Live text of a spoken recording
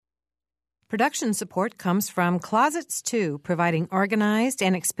Production support comes from Closets 2, providing organized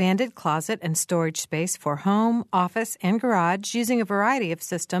and expanded closet and storage space for home, office, and garage using a variety of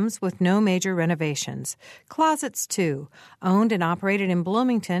systems with no major renovations. Closets 2, owned and operated in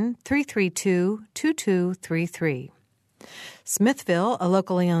Bloomington, 332-2233. Smithville, a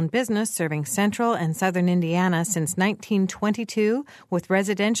locally owned business serving central and southern Indiana since 1922 with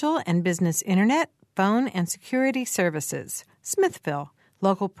residential and business internet, phone, and security services. Smithville.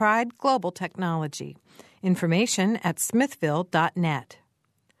 Local pride, global technology. Information at smithville.net.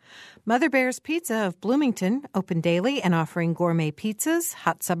 Mother Bear's Pizza of Bloomington, open daily and offering gourmet pizzas,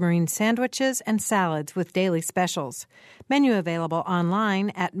 hot submarine sandwiches, and salads with daily specials. Menu available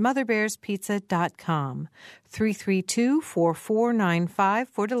online at motherbearspizza.com. 332-4495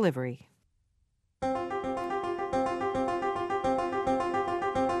 for delivery.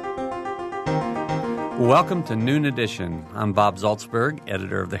 Welcome to Noon Edition. I'm Bob Zaltsberg,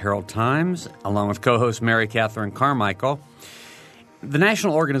 editor of the Herald Times, along with co-host Mary Catherine Carmichael. The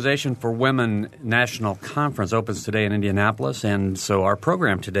National Organization for Women National Conference opens today in Indianapolis, and so our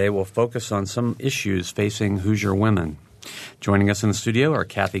program today will focus on some issues facing Hoosier women. Joining us in the studio are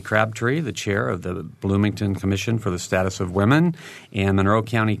Kathy Crabtree, the chair of the Bloomington Commission for the Status of Women, and Monroe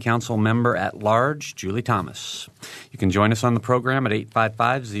County Council member at large, Julie Thomas. You can join us on the program at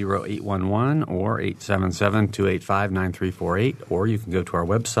 855-0811 or 877-285-9348, or you can go to our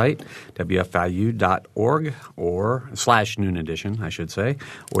website, wfiu.org or /Noon Edition, I should say,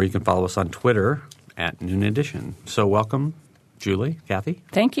 or you can follow us on Twitter at Noon Edition. So welcome, Julie, Kathy.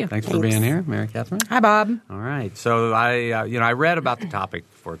 Thank you. Thanks for being here, Mary Catherine. Hi, Bob. All right. So I read about the topic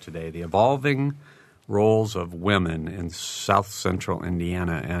for today, the evolving roles of women in South Central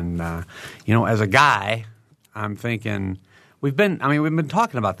Indiana, and as a guy, I'm thinking we've been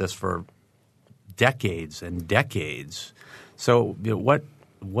talking about this for decades and decades. So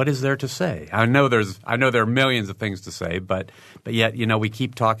what is there to say? I know there are millions of things to say, but yet we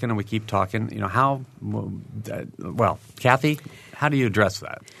keep talking and we keep talking. Kathy, how do you address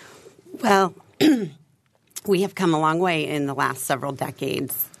that? Well, we have come a long way in the last several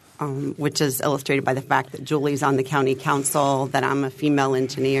decades, which is illustrated by the fact that Julie's on the county council, that I'm a female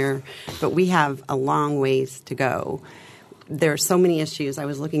engineer, but we have a long ways to go. There are so many issues. I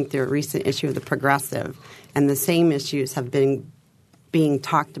was looking through a recent issue of The Progressive, and the same issues have been being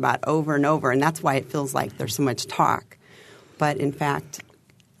talked about over and over, and that's why it feels like there's so much talk. But in fact,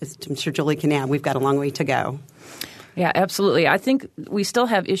 as I'm sure Julie can add, we've got a long way to go. Yeah, absolutely. I think we still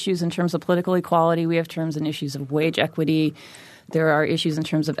have issues in terms of political equality. We have terms and issues of wage equity. There are issues in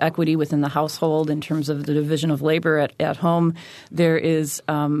terms of equity within the household, in terms of the division of labor at home. There is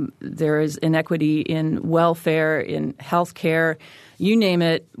inequity in welfare, in health care. You name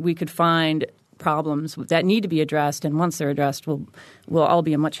it, we could find problems that need to be addressed, and once they're addressed, we'll all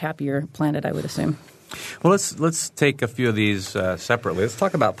be a much happier planet, I would assume. Well, let's take a few of these separately. Let's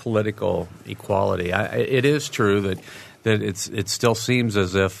talk about political equality. It is true that it still seems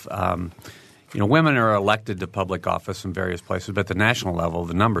as if women are elected to public office in various places, but at the national level,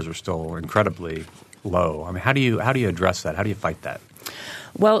 the numbers are still incredibly low. I mean, how do you address that? How do you fight that?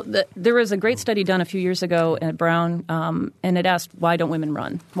 Well, there was a great study done a few years ago at Brown, and it asked, why don't women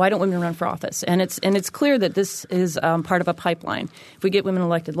run? Why don't women run for office? And it's clear that this is part of a pipeline. If we get women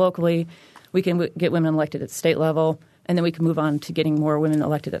elected locally, we can get women elected at the state level, and then we can move on to getting more women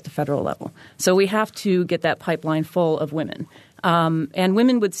elected at the federal level. So we have to get that pipeline full of women. And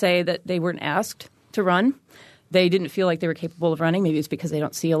women would say that they weren't asked to run. They didn't feel like they were capable of running. Maybe it's because they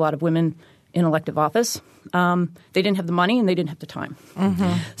don't see a lot of women in elective office. They didn't have the money and they didn't have the time.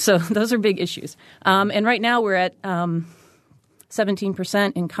 Mm-hmm. So those are big issues. And right now we're at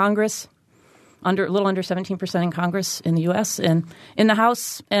 17% in Congress, a little under 17% in Congress in the U.S. And in the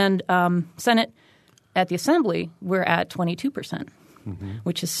House and Senate at the Assembly, we're at 22%. Mm-hmm.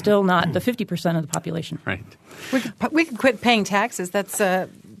 Which is still not the 50% of the population. Right. We could quit paying taxes. That's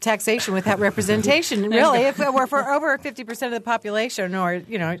taxation without representation, really. If we're for over 50% of the population, or,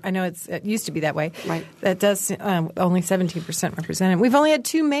 I know it used to be that way. Right. That does only 17% represented. We've only had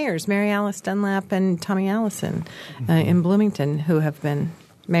two mayors, Mary Alice Dunlap and Tommy Allison, in Bloomington, who have been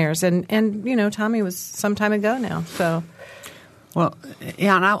mayors. And Tommy was some time ago now, so. Well,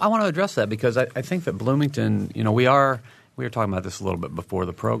 yeah, and I want to address that because I think that Bloomington, we were talking about this a little bit before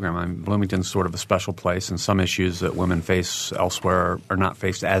the program. Bloomington's sort of a special place, and some issues that women face elsewhere are not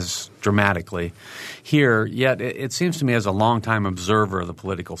faced as dramatically here. Yet it seems to me, as a longtime observer of the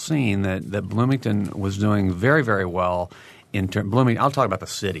political scene, that Bloomington was doing very, very well Bloomington, I'll talk about the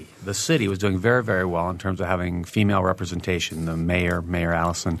city. The city was doing very, very well in terms of having female representation, the mayor, Mayor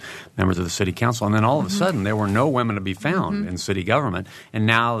Allison, members of the city council. And then all of a sudden there were no women to be found in city government. And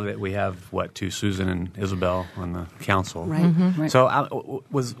now that we have, Susan and Isabel on the council. Right. Right. So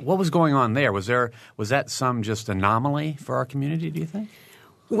what was going on there? Was that some just anomaly for our community, do you think?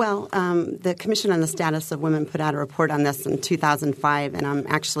 Well, the Commission on the Status of Women put out a report on this in 2005, and I'm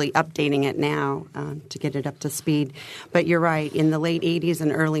actually updating it now to get it up to speed. But you're right. In the late 80s and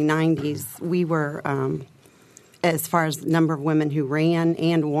early 90s, we were, as far as the number of women who ran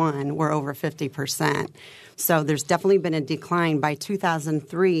and won, were over 50%. So there's definitely been a decline. By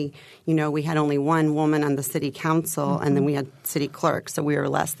 2003, we had only one woman on the city council, and then we had city clerks, so we were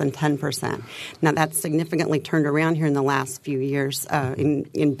less than 10%. Now, that's significantly turned around here in the last few years,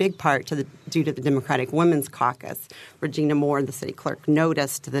 in big part due to the Democratic Women's Caucus. Regina Moore, the city clerk,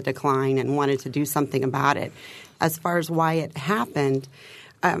 noticed the decline and wanted to do something about it. As far as why it happened,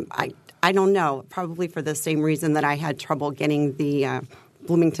 I don't know, probably for the same reason that I had trouble getting the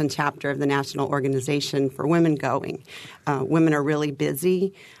Bloomington chapter of the National Organization for Women going. Women are really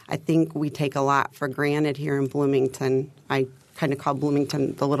busy. I think we take a lot for granted here in Bloomington. I kind of call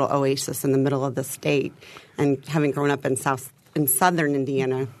Bloomington the little oasis in the middle of the state. And having grown up in southern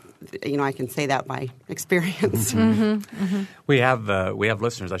Indiana, I can say that by experience. We have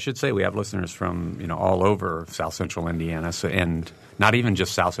listeners. I should say we have listeners from all over South Central Indiana, and not even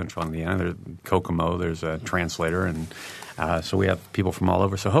just South Central Indiana. There's Kokomo. There's a translator, and so we have people from all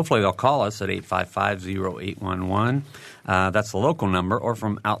over. So hopefully they'll call us at 855-0811. That's the local number, or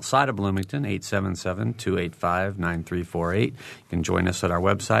from outside of Bloomington, 877-285-9348. You can join us at our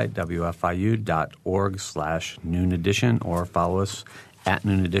website, wfiu.org/Noon Edition, or follow us at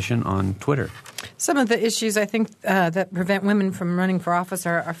Noon Edition on Twitter. Some of the issues I think that prevent women from running for office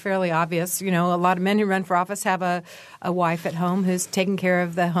are fairly obvious. A lot of men who run for office have a wife at home who's taking care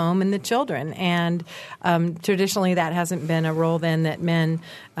of the home and the children. And traditionally that hasn't been a role then that men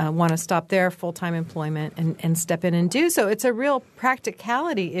want to stop their full-time employment and step in and do. So it's a real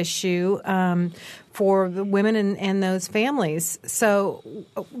practicality issue for the women and those families. So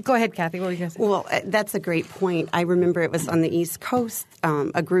go ahead, Kathy. What were you going to say? Well, that's a great point. I remember it was on the East Coast,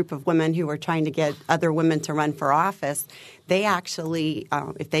 a group of women who were trying to get other women to run for office. They actually,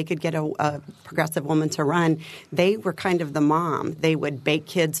 if they could get a progressive woman to run, they were kind of the mom. They would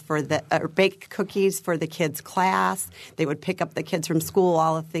bake bake cookies for the kids' class. They would pick up the kids from school,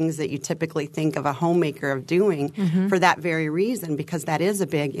 all the things that you typically think of a homemaker of doing for that very reason, because that is a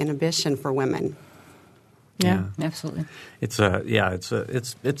big inhibition for women. Yeah, absolutely. It's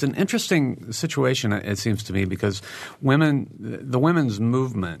an interesting situation, it seems to me, because the women's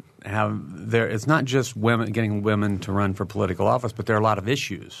movement it's not just getting women to run for political office, but there are a lot of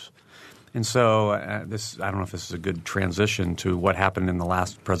issues. And so I don't know if this is a good transition to what happened in the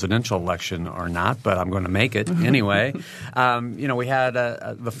last presidential election or not, but I'm going to make it anyway. We had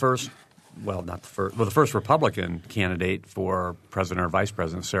the first Republican candidate for president or vice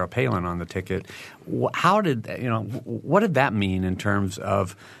president, Sarah Palin, on the ticket. What did that mean in terms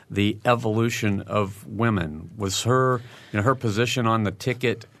of the evolution of women? Was her position on the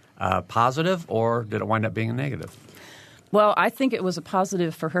ticket positive, or did it wind up being a negative? Well, I think it was a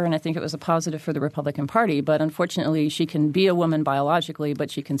positive for her, and I think it was a positive for the Republican Party. But unfortunately, she can be a woman biologically,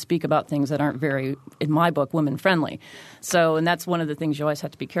 but she can speak about things that aren't very, in my book, women-friendly. So, and that's one of the things you always have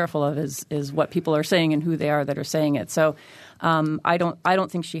to be careful of is what people are saying and who they are that are saying it. So I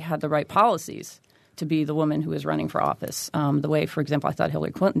don't think she had the right policies to be the woman who is running for office, the way, for example, I thought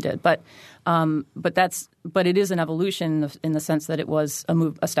Hillary Clinton did. But it is an evolution in the sense that it was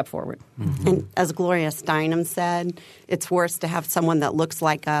a step forward. Mm-hmm. And as Gloria Steinem said, it's worse to have someone that looks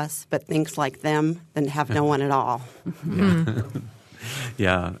like us but thinks like them than to have no one at all.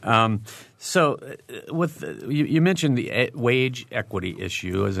 Yeah. So you mentioned the wage equity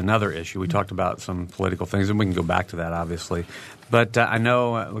issue as another issue. We talked about some political things, and we can go back to that, obviously. But I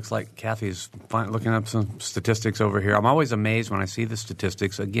know it looks like Kathy's looking up some statistics over here. I'm always amazed when I see the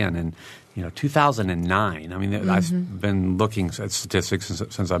statistics again in 2009. I mean, I've been looking at statistics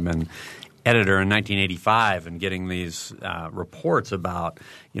since I've been editor in 1985 and getting these reports about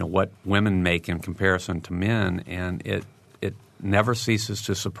what women make in comparison to men, and it never ceases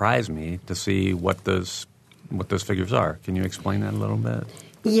to surprise me to see what those figures are. Can you explain that a little bit?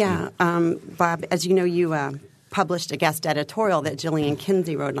 Yeah, Bob, as you know, you published a guest editorial that Jillian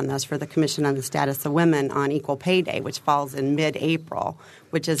Kinsey wrote on this for the Commission on the Status of Women on Equal Pay Day, which falls in mid-April,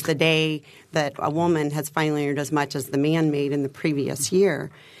 which is the day that a woman has finally earned as much as the man made in the previous year.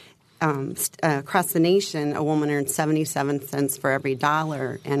 Across the nation, a woman earned 77 cents for every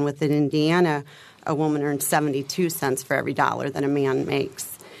dollar, and within Indiana, a woman earns 72 cents for every dollar that a man makes.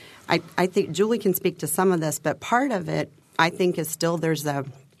 I think Julie can speak to some of this, but part of it, I think, is still there's not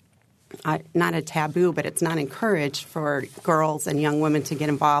a taboo, but it's not encouraged for girls and young women to get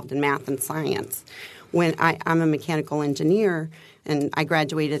involved in math and science. When I'm a mechanical engineer, and I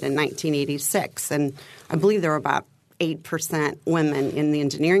graduated in 1986, and I believe there were about 8% women in the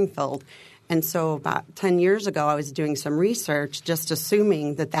engineering field. And so about 10 years ago, I was doing some research just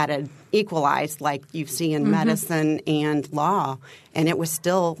assuming that had equalized like you see in medicine and law, and it was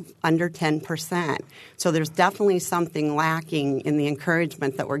still under 10%. So there's definitely something lacking in the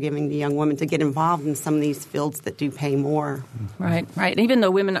encouragement that we're giving to young women to get involved in some of these fields that do pay more. Right. Even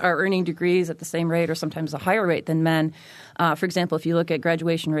though women are earning degrees at the same rate or sometimes a higher rate than men, for example, if you look at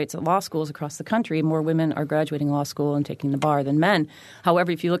graduation rates at law schools across the country, more women are graduating law school and taking the bar than men.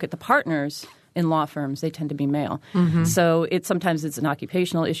 However, if you look at the partners in law firms, they tend to be male. So sometimes it's an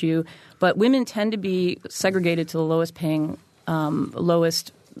occupational issue. But women tend to be segregated to the lowest paying,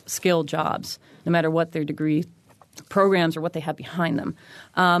 lowest skilled jobs, no matter what their degree programs or what they have behind them.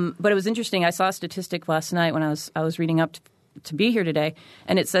 But it was interesting. I saw a statistic last night when I was reading up to be here today,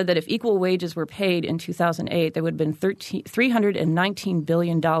 and it said that if equal wages were paid in 2008, there would have been $319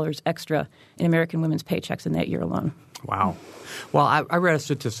 billion extra in American women's paychecks in that year alone. Wow. Well, I read a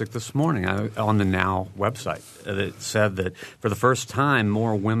statistic this morning on the Now website that said that for the first time,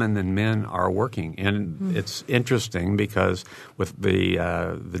 more women than men are working. And it's interesting because with the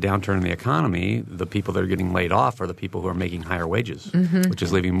downturn in the economy, the people that are getting laid off are the people who are making higher wages, which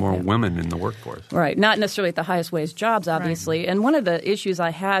is leaving more women in the workforce. Right. Not necessarily at the highest wage jobs, obviously. Right. And one of the issues I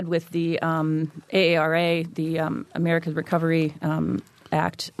had with the AARA, the American Recovery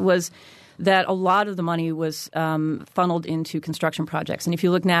Act, was that a lot of the money was funneled into construction projects. And if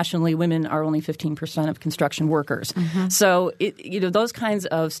you look nationally, women are only 15% of construction workers. So those kinds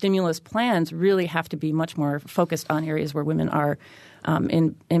of stimulus plans really have to be much more focused on areas where women are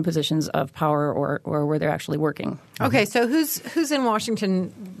in positions of power or where they're actually working. Okay, so who's in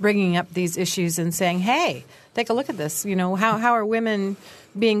Washington bringing up these issues and saying, hey, take a look at this? How are women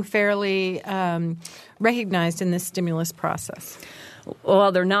being fairly recognized in this stimulus process?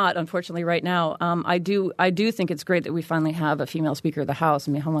 Well, they're not, unfortunately, right now. I do think it's great that we finally have a female Speaker of the House.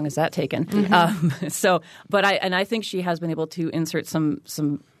 I mean, how long has that taken? I think she has been able to insert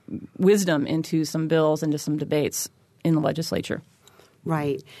some wisdom into some bills, into some debates in the legislature.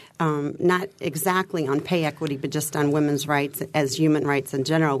 Right. Not exactly on pay equity, but just on women's rights as human rights in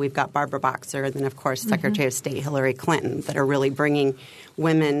general. We've got Barbara Boxer and then, of course, Secretary of State Hillary Clinton that are really bringing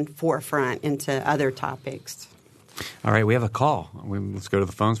women forefront into other topics. All right, we have a call. Let's go to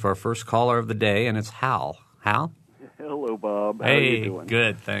the phones for our first caller of the day, and it's Hal. Hal? Hello, Bob. How are you doing?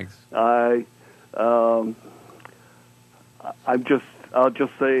 Good, thanks. I'll just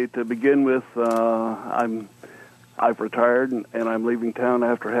say to begin with, I've retired and I'm leaving town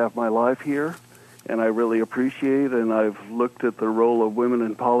after half my life here, and I really appreciate, and I've looked at the role of women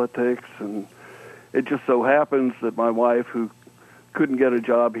in politics, and it just so happens that my wife, who couldn't get a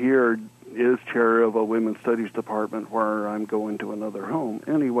job here, is chair of a women's studies department where I'm going to another home.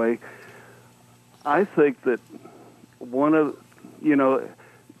 Anyway, I think that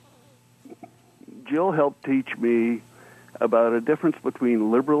Jill helped teach me about a difference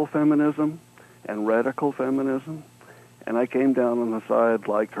between liberal feminism and radical feminism, and I came down on the side,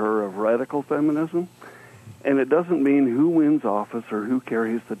 like her, of radical feminism. And it doesn't mean who wins office or who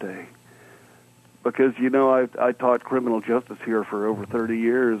carries the day. Because, I taught criminal justice here for over 30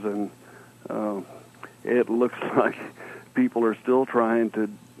 years, and it looks like people are still trying to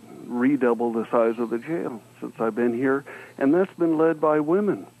redouble the size of the jail since I've been here, and that's been led by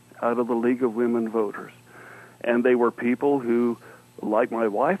women out of the League of Women Voters. And they were people who, like my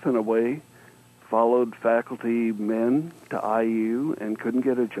wife in a way, followed faculty men to IU and couldn't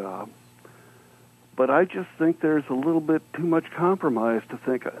get a job. But I just think there's a little bit too much compromise to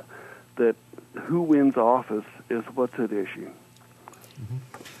think that who wins office is what's at issue.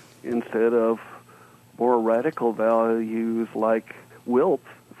 Instead of more radical values like WILP,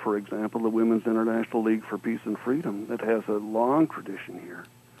 for example, the Women's International League for Peace and Freedom, that has a long tradition here.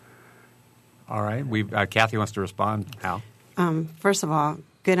 All right. Kathy wants to respond. Hal? First of all,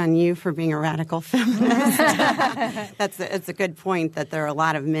 good on you for being a radical feminist. It's a good point that there are a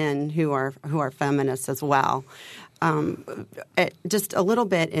lot of men who are feminists as well. Just a little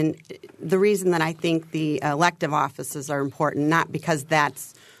bit, and the reason that I think the elective offices are important, not because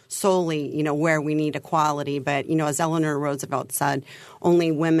that's solely, where we need equality. But, as Eleanor Roosevelt said,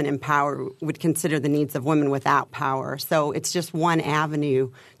 only women in power would consider the needs of women without power. So it's just one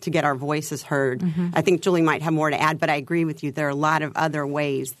avenue to get our voices heard. I think Julie might have more to add, but I agree with you. There are a lot of other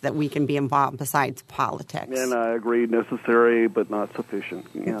ways that we can be involved besides politics. And I agree, necessary but not sufficient.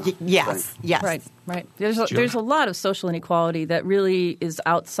 Yeah. Yes. Right. There's a lot of social inequality that really is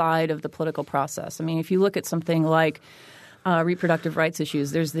outside of the political process. I mean, if you look at something like reproductive rights issues,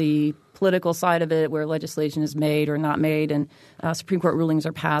 there's the political side of it where legislation is made or not made, and Supreme Court rulings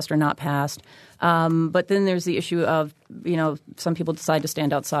are passed or not passed. But then there's the issue of, some people decide to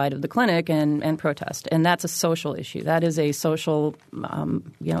stand outside of the clinic and protest. And that's a social issue. That is a social,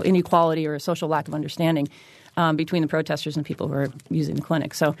 inequality or a social lack of understanding between the protesters and people who are using the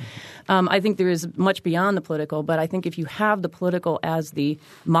clinic. So I think there is much beyond the political, but I think if you have the political as the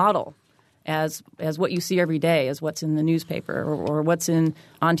model, as what you see every day, as what's in the newspaper or what's on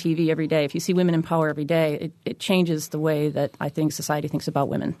TV every day, if you see women in power every day, it changes the way that I think society thinks about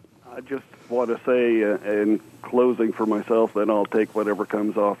women. I just want to say in closing for myself, then I'll take whatever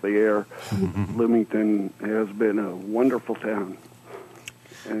comes off the air. Bloomington has been a wonderful town,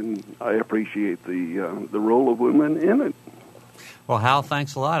 and I appreciate the role of women in it. Well, Hal,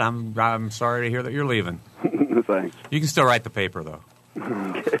 thanks a lot. I'm sorry to hear that you're leaving. Thanks. You can still write the paper, though.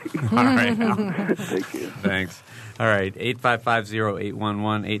 Okay. All right, Hal. Take care. Thanks. All right,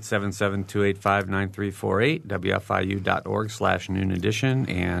 855-0811-877-285-9348, WFIU.org/Noon Edition,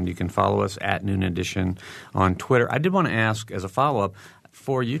 and you can follow us at Noon Edition on Twitter. I did want to ask, as a follow-up,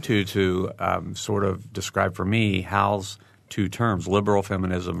 for you two to sort of describe for me Hal's two terms, liberal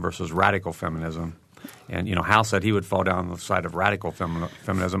feminism versus radical feminism. And, Hal said he would fall down the side of radical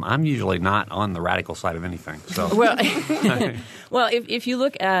feminism. I'm usually not on the radical side of anything. So, well, if you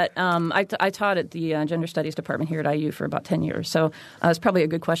look at I taught at the Gender Studies Department here at IU for about 10 years. So it's probably a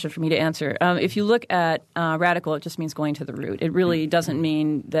good question for me to answer. If you look at radical, it just means going to the root. It really doesn't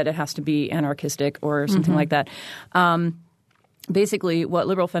mean that it has to be anarchistic or something like that. Basically, what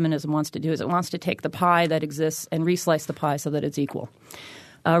liberal feminism wants to do is it wants to take the pie that exists and reslice the pie so that it's equal.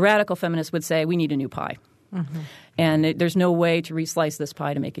 Radical feminists would say we need a new pie. And there's no way to reslice this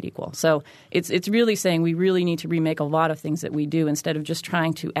pie to make it equal. So it's really saying we really need to remake a lot of things that we do instead of just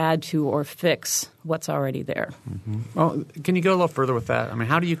trying to add to or fix what's already there. Well, can you go a little further with that? I mean,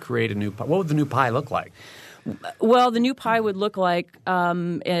 how do you create a new pie? What would the new pie look like? Well, the new pie would look like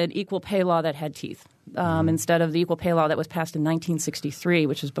an equal pay law that had teeth. Instead of the equal pay law that was passed in 1963,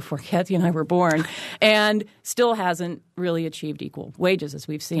 which is before Kathy and I were born, and still hasn't really achieved equal wages as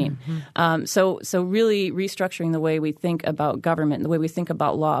we've seen. So really restructuring the way we think about government, the way we think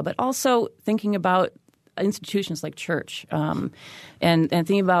about law, but also thinking about institutions like church and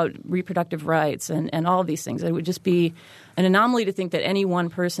thinking about reproductive rights and all of these things. It would just be an anomaly to think that any one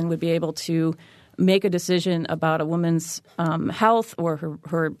person would be able to make a decision about a woman's health or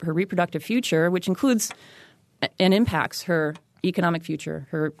her reproductive future, which includes and impacts her economic future,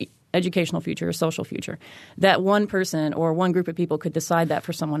 her educational future, her social future. That one person or one group of people could decide that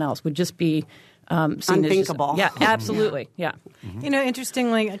for someone else would just be seen unthinkable. As absolutely. Yeah.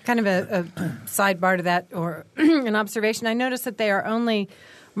 Interestingly, kind of a sidebar to that or an observation, I noticed that they are only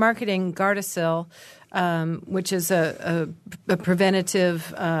marketing Gardasil, which is a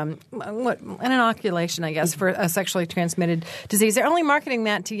preventative, an inoculation, I guess, for a sexually transmitted disease. They're only marketing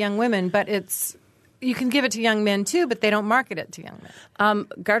that to young women, but you can give it to young men too, but they don't market it to young men.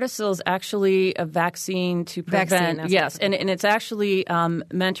 Gardasil is actually a vaccine to prevent. Yes, and it's actually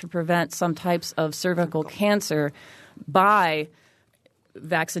meant to prevent some types of cervical cancer by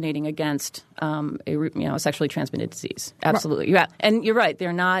vaccinating against a sexually transmitted disease. Absolutely. Yeah. And you're right.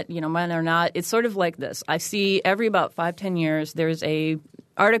 They're not, men are not. It's sort of like this. I see every about 5-10 years there's a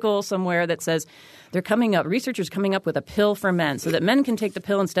article somewhere that says researchers coming up with a pill for men so that men can take the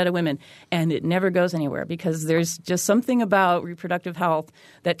pill instead of women. And it never goes anywhere because there's just something about reproductive health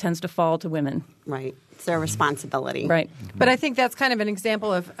that tends to fall to women. Right. It's their responsibility. Right. But I think that's kind of an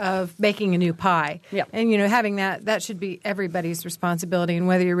example of making a new pie. Yeah. And, having that should be everybody's responsibility. And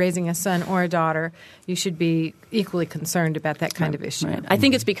whether you're raising a son or a daughter, you should be equally concerned about that kind of issue. Right. I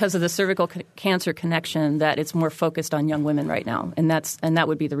think it's because of the cervical cancer connection that it's more focused on young women right now. And that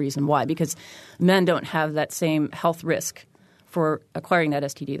would be the reason why, because men don't have that same health risk for acquiring that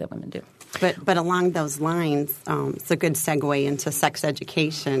STD that women do. But along those lines, it's a good segue into sex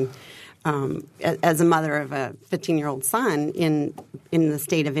education. As a mother of a 15-year-old son in the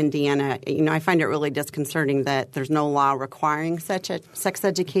state of Indiana, I find it really disconcerting that there's no law requiring sex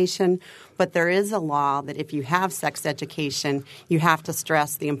education, but there is a law that if you have sex education, you have to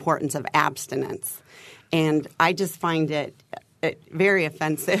stress the importance of abstinence. And I just find it very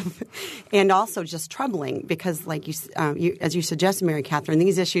offensive and also just troubling because, like as you suggested, Mary Catherine,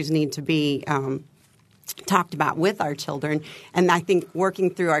 these issues need to be talked about with our children. And I think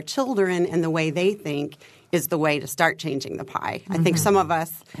working through our children and the way they think is the way to start changing the pie. I think some of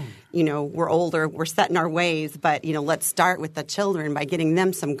us, we're older, we're set in our ways, but, let's start with the children by getting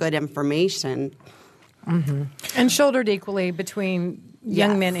them some good information. Mm-hmm. And shouldered equally between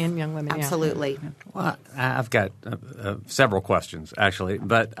young men and young women. Absolutely. Yeah. Well, I've got several questions, actually,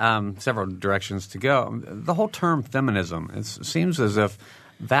 but several directions to go. The whole term feminism, it seems as if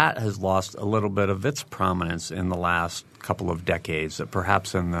that has lost a little bit of its prominence in the last couple of decades, that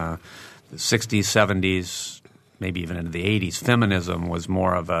perhaps in the 60s, 70s, maybe even into the 80s, feminism was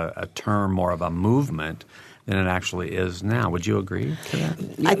more of a term, more of a movement than it actually is now. Would you agree to that?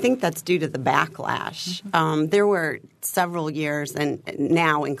 I think that's due to the backlash. There were several years, and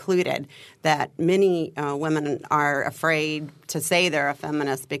now included, that many women are afraid to say they're a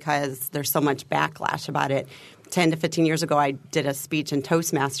feminist because there's so much backlash about it. 10 to 15 years ago, I did a speech in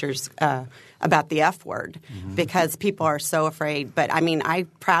Toastmasters about the F word because people are so afraid. But, I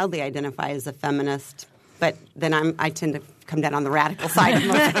proudly identify as a feminist, but then I tend to come down on the radical side of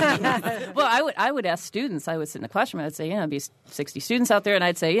most. Well, I would ask students. I would sit in a classroom. I would say, it'd be 60 students out there, and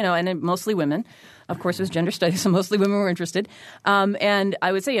I'd say, and mostly women. Of course, it was gender studies, so mostly women were interested. And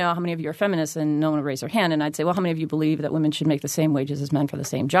I would say, how many of you are feminists? And no one would raise their hand. And I'd say, well, how many of you believe that women should make the same wages as men for the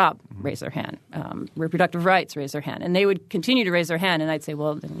same job? Raise their hand. Reproductive rights, raise their hand. And they would continue to raise their hand. And I'd say,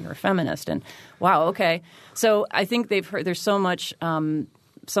 well, then you're a feminist. And wow, okay. So I think they've heard there's so much of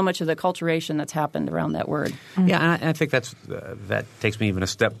the acculturation that's happened around that word. Yeah, and I think that takes me even a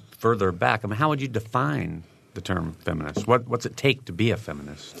step further back. How would you define the term feminist? What's it take to be a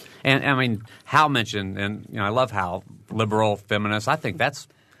feminist? And Hal mentioned, and I love Hal, liberal feminist. I think that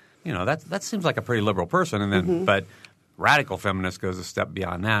seems like a pretty liberal person, and then but radical feminist goes a step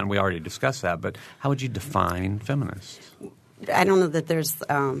beyond that, and we already discussed that. But how would you define feminist? I don't know that there's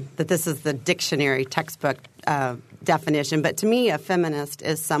that this is the dictionary textbook definition, but to me, a feminist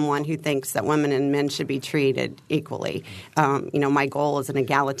is someone who thinks that women and men should be treated equally. My goal is an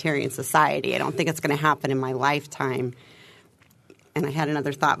egalitarian society. I don't think it's going to happen in my lifetime. And I had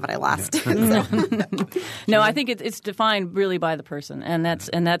another thought, but I lost it. No, I think it's defined really by the person, and that's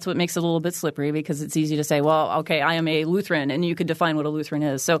what makes it a little bit slippery because it's easy to say, well, okay, I am a Lutheran, and you could define what a Lutheran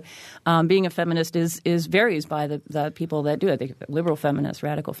is. So, being a feminist is varies by the people that do it. They're liberal feminists,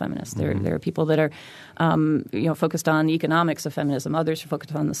 radical feminists. There are people that are focused on the economics of feminism. Others are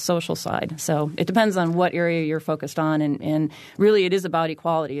focused on the social side. So it depends on what area you're focused on, and really it is about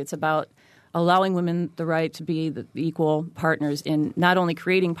equality. It's about allowing women the right to be the equal partners in not only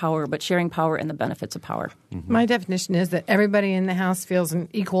creating power but sharing power and the benefits of power. Mm-hmm. My definition is that everybody in the house feels an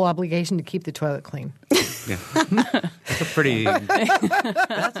equal obligation to keep the toilet clean. Yeah. That's a pretty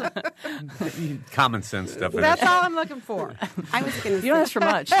common sense definition. That's all I'm looking for. I was going to. You don't ask for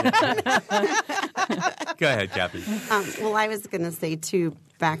much. Go ahead, Kathy. I was going to say too,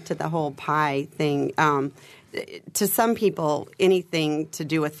 back to the whole pie thing. To some people, anything to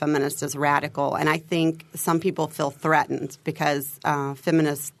do with feminists is radical, and I think some people feel threatened because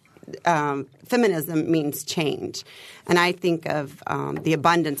feminism means change. And I think of the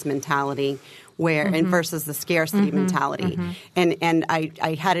abundance mentality and versus the scarcity mentality. And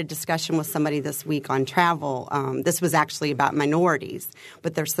I had a discussion with somebody this week on travel. This was actually about minorities,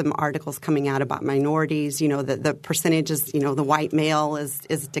 but there's some articles coming out about minorities. The percentages, the white male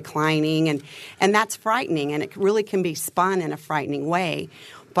is declining, and that's frightening, and it really can be spun in a frightening way.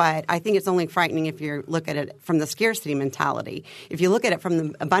 But I think it's only frightening if you look at it from the scarcity mentality. If you look at it from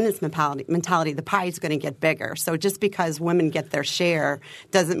the abundance mentality, the pie is going to get bigger. So just because women get their share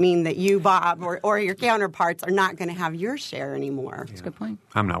doesn't mean that you, Bob, or your counterparts are not going to have your share anymore. That's a good point.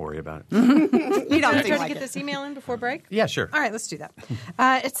 I'm not worried about it. You don't try think to like get it. this email in before break? Yeah, sure. All right, let's do that.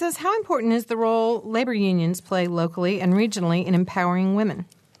 It says, how important is the role labor unions play locally and regionally in empowering women?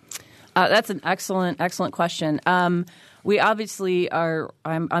 That's an excellent question. We obviously are –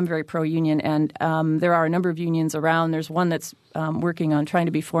 I'm very pro-union, and there are a number of unions around. There's one that's working on trying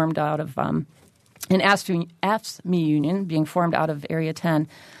to be formed out of an AFSCME union being formed out of Area 10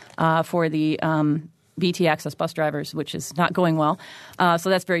 for the BT Access bus drivers, which is not going well. So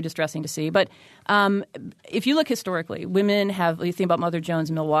that's very distressing to see. But if you look historically, women have – you think about Mother Jones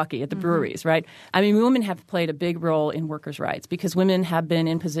in Milwaukee at the breweries, right? Women have played a big role in workers' rights because women have been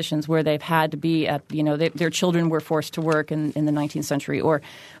in positions where they've had to be at – their children were forced to work in the 19th century, or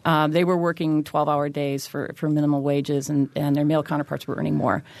they were working 12-hour days for minimal wages, and their male counterparts were earning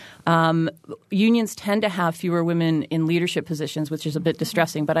more. Unions tend to have fewer women in leadership positions, which is a bit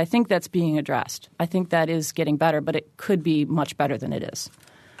distressing, but I think that's being addressed. I think think that is getting better, but it could be much better than it is.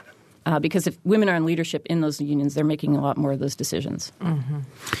 Because if women are in leadership in those unions, they're making a lot more of those decisions. Mm-hmm.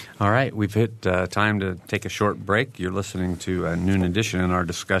 All right. We've hit time to take a short break. You're listening to Noon Edition in our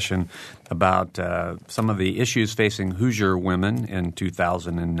discussion about some of the issues facing Hoosier women in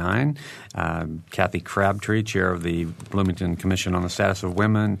 2009. Kathy Crabtree, chair of the Bloomington Commission on the Status of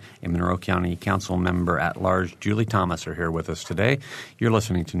Women, and Monroe County Council member at large Julie Thomas are here with us today. You're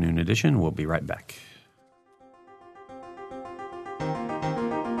listening to Noon Edition. We'll be right back.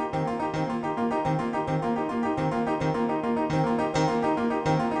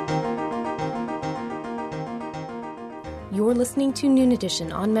 You're listening to Noon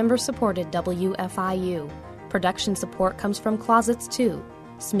Edition on member-supported WFIU. Production support comes from Closets 2,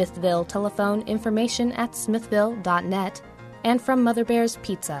 Smithville telephone information at smithville.net, and from Mother Bear's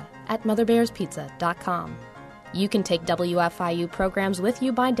Pizza at motherbearspizza.com. You can take WFIU programs with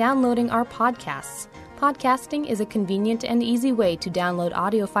you by downloading our podcasts. Podcasting is a convenient and easy way to download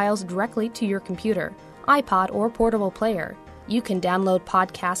audio files directly to your computer, iPod, or portable player. You can download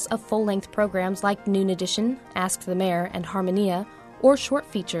podcasts of full-length programs like Noon Edition, Ask the Mayor, and Harmonia, or short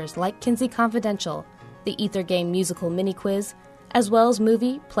features like Kinsey Confidential, the Ether Game musical mini-quiz, as well as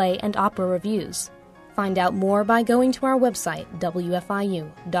movie, play, and opera reviews. Find out more by going to our website,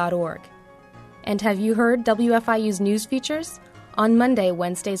 wfiu.org. And have you heard WFIU's news features? On Monday,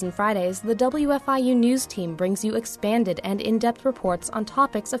 Wednesdays, and Fridays, the WFIU News Team brings you expanded and in-depth reports on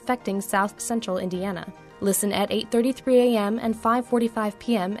topics affecting South Central Indiana. Listen at 8:33 a.m. and 5:45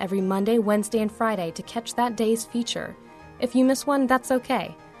 p.m. every Monday, Wednesday, and Friday to catch that day's feature. If you miss one, that's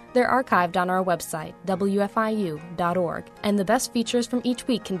okay. They're archived on our website, wfiu.org, and the best features from each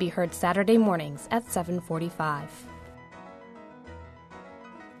week can be heard Saturday mornings at 7:45.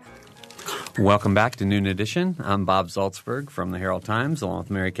 Welcome back to Noon Edition. I'm Bob Zaltsberg from the Herald Times, along with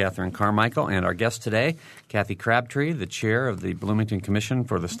Mary Catherine Carmichael, and our guest today, Kathy Crabtree, the chair of the Bloomington Commission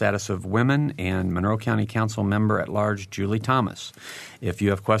for the Status of Women, and Monroe County Council member at large, Julie Thomas. If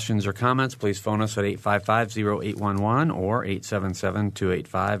you have questions or comments, please phone us at 855-0811 or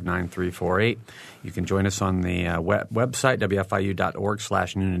 877-285-9348. You can join us on the website,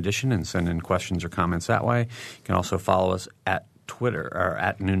 wfiu.org/Noon Edition, and send in questions or comments that way. You can also follow us at Twitter, or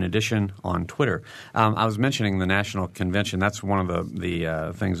at Noon Edition on Twitter. I was mentioning the National Convention. That's one of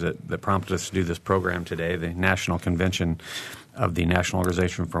the things that prompted us to do this program today. The National Convention of the National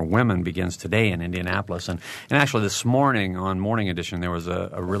Organization for Women begins today in Indianapolis. And actually this morning on Morning Edition there was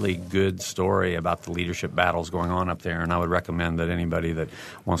a really good story about the leadership battles going on up there, and I would recommend that anybody that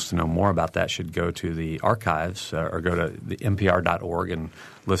wants to know more about that should go to the archives or go to the NPR.org and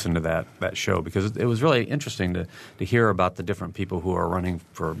listen to that show, because it was really interesting to hear about the different people who are running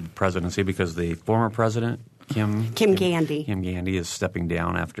for presidency, because the former president Kim Gandy is stepping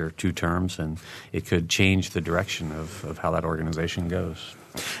down after 2 terms, and it could change the direction of how that organization goes.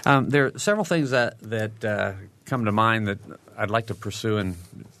 There are several things that come to mind that I'd like to pursue, and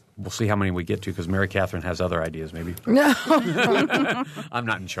we'll see how many we get to, because Mary Catherine has other ideas maybe. No. I'm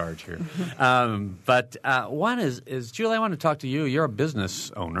not in charge here. But one is, Julie, I want to talk to you. You're a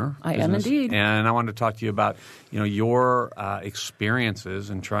business owner. I am indeed. And I want to talk to you about your experiences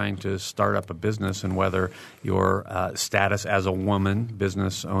in trying to start up a business, and whether your status as a woman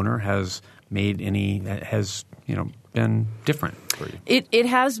business owner has been different for you. It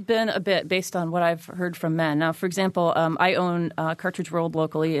has been a bit, based on what I've heard from men. Now, for example, I own Cartridge World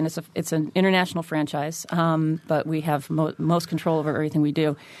locally, and it's an international franchise, but we have most control over everything we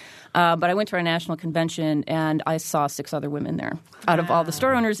do. But I went to our national convention, and I saw 6 other women there out of all the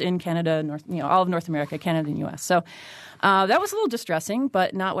store owners in Canada, all of North America, Canada, and U.S. So that was a little distressing,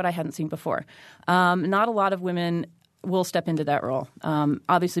 but not what I hadn't seen before. Not a lot of women will step into that role,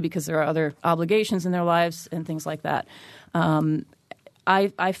 obviously because there are other obligations in their lives and things like that.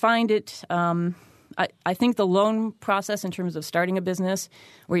 I find it I think the loan process in terms of starting a business,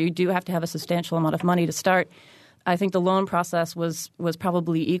 where you do have to have a substantial amount of money to start, I think the loan process was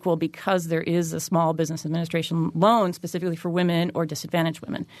probably equal, because there is a small business administration loan specifically for women or disadvantaged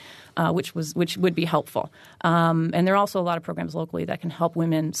women, which would be helpful. And there are also a lot of programs locally that can help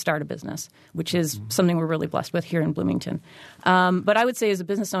women start a business, which is something we're really blessed with here in Bloomington. But I would say, as a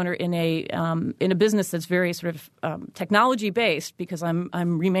business owner in a business that's very sort of technology based, because I'm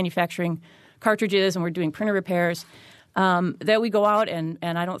remanufacturing cartridges and we're doing printer repairs. that we go out and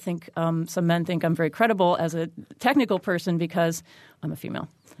I don't think some men think I'm very credible as a technical person because I'm a female.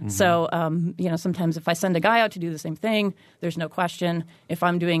 Mm-hmm. So, sometimes if I send a guy out to do the same thing, there's no question. If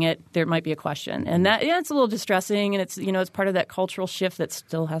I'm doing it, there might be a question. And that, it's a little distressing, and it's part of that cultural shift that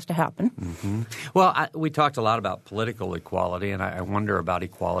still has to happen. Mm-hmm. Well, we talked a lot about political equality, and I wonder about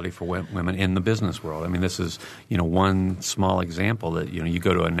equality for women in the business world. I mean, this is, one small example that, you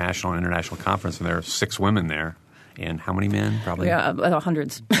go to a national and international conference and there are 6 women there. And how many men? Probably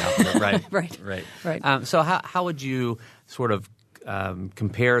hundreds. Right. Right. So how would you sort of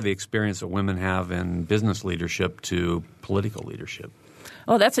compare the experience that women have in business leadership to political leadership?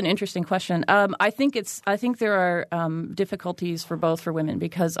 Oh, that's an interesting question. I think there are difficulties for women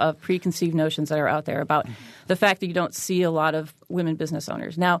because of preconceived notions that are out there about the fact that you don't see a lot of women business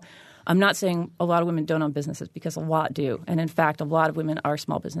owners. Now, I'm not saying a lot of women don't own businesses because a lot do. And in fact, a lot of women are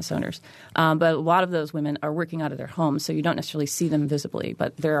small business owners. But a lot of those women are working out of their homes, so you don't necessarily see them visibly.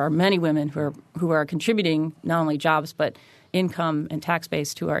 But there are many women who are contributing not only jobs but income and tax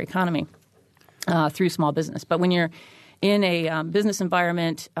base to our economy through small business. But when you're in a business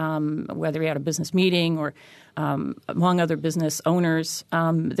environment, whether you're at a business meeting or among other business owners,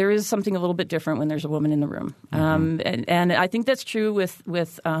 there is something a little bit different when there's a woman in the room. And I think that's true with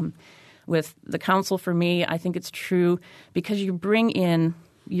the council for me. I think it's true because you bring in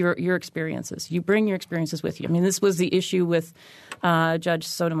your experiences. You bring your experiences with you. I mean, this was the issue with Judge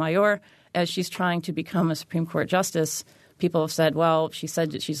Sotomayor as she's trying to become a Supreme Court justice. People have said, well, she said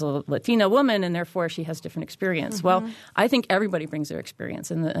that she's a Latina woman and therefore she has different experience. Mm-hmm. Well, I think everybody brings their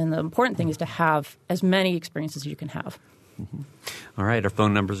experience. And the important thing is to have as many experiences as you can have. Mm-hmm. All right. Our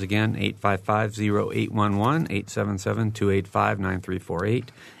phone numbers again, 855-0811, 877-285-9348,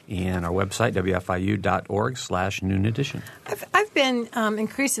 and our website, wfiu.org/noon edition. I've been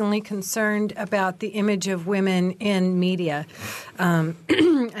increasingly concerned about the image of women in media.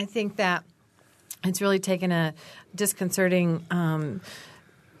 I think that it's really taken a disconcerting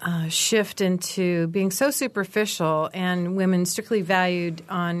shift into being so superficial and women strictly valued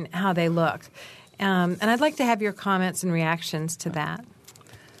on how they look. And I'd like to have your comments and reactions to that.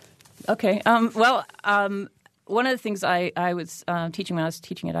 Okay. One of the things I was teaching when I was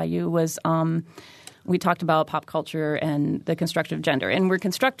teaching at IU was we talked about pop culture and the construction of gender. And we're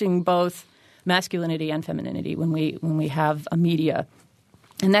constructing both masculinity and femininity when we have a media.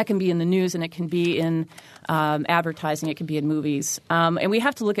 And that can be in the news, and it can be in advertising. It can be in movies. And we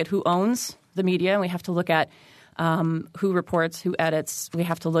have to look at who owns the media, and we have to look at who reports, who edits. We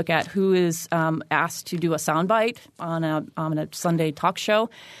have to look at who is asked to do a soundbite on a Sunday talk show.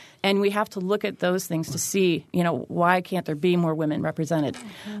 And we have to look at those things to see, why can't there be more women represented?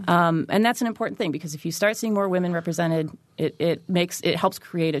 Mm-hmm. And that's an important thing because if you start seeing more women represented, it helps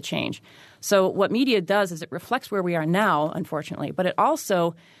create a change. So what media does is it reflects where we are now, unfortunately, but it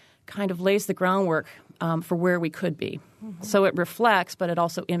also kind of lays the groundwork for where we could be. Mm-hmm. So it reflects, but it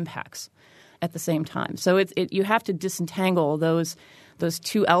also impacts at the same time. So you have to disentangle those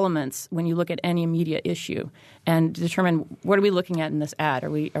two elements when you look at any media issue and determine what are we looking at in this ad?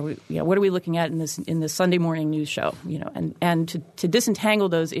 What are we looking at in this Sunday morning news show? And to disentangle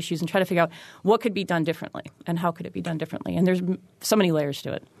those issues and try to figure out what could be done differently and how could it be done differently. And there's so many layers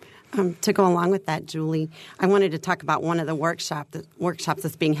to it. To go along with that, Julie, I wanted to talk about one of the workshops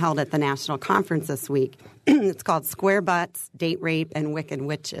that's being held at the national conference this week. It's called Square Butts, Date Rape, and Wicked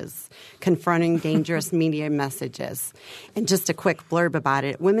Witches, Confronting Dangerous Media Messages. And just a quick blurb about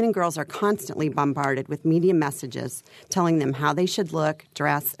it. Women and girls are constantly bombarded with media messages telling them how they should look,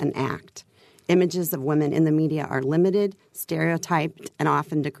 dress, and act. Images of women in the media are limited, stereotyped, and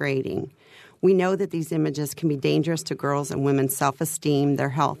often degrading. We know that these images can be dangerous to girls' and women's self-esteem, their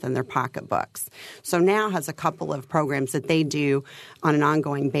health, and their pocketbooks. So NOW has a couple of programs that they do on an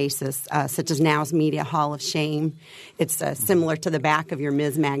ongoing basis, such as NOW's Media Hall of Shame. It's similar to the back of your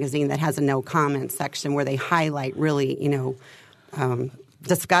Ms. magazine that has a no comment section where they highlight really,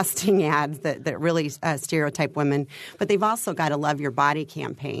 disgusting ads that really stereotype women. But they've also got a Love Your Body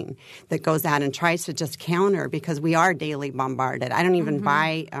campaign that goes out and tries to just counter because we are daily bombarded. I don't even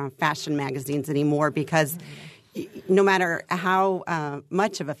buy fashion magazines anymore because no matter how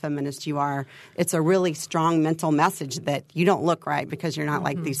much of a feminist you are, it's a really strong mental message that you don't look right because you're not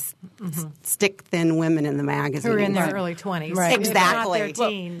like these stick-thin women in the magazine. Who are in their early 20s. Right. Exactly. Not their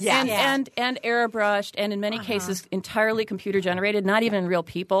teens. Well, and airbrushed, and in many cases entirely computer-generated. Not even real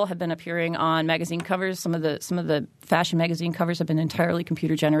people have been appearing on magazine covers. Some of the fashion magazine covers have been entirely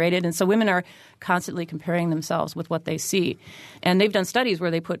computer-generated. And so women are constantly comparing themselves with what they see. And they've done studies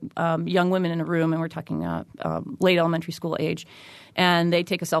where they put young women in a room, and we're talking late elementary school age. And they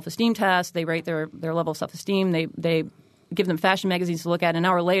take a self-esteem test. They rate their level of self-esteem. They give them fashion magazines to look at. An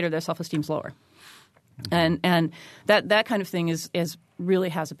hour later, their self-esteem's lower. And that kind of thing is really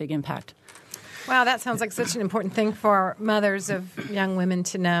has a big impact. Wow, that sounds like such an important thing for mothers of young women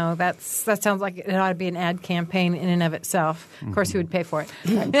to know. That sounds like it ought to be an ad campaign in and of itself. Of course, who would pay for it?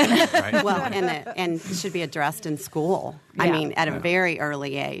 Right. Well, and it should be addressed in school. Yeah. I mean, at a very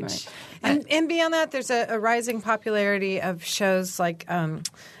early age. Right. And beyond that, there's a rising popularity of shows like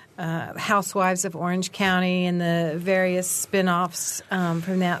Housewives of Orange County and the various spin-offs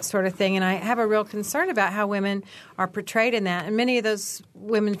from that sort of thing. And I have a real concern about how women are portrayed in that. And many of those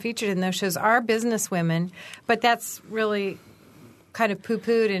women featured in those shows are business women, but that's really kind of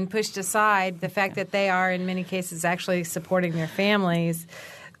poo-pooed and pushed aside, the fact that they are in many cases actually supporting their families.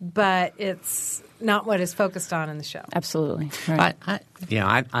 But it's not what is focused on in the show. Absolutely. Right.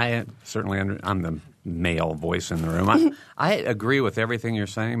 I certainly I'm the male voice in the room. I agree with everything you're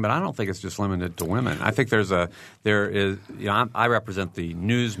saying, but I don't think it's just limited to women. I think there is I represent the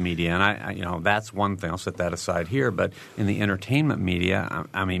news media, and I that's one thing. I'll set that aside here. But in the entertainment media,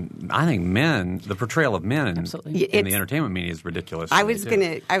 I think the portrayal of men in the entertainment media is ridiculous. I was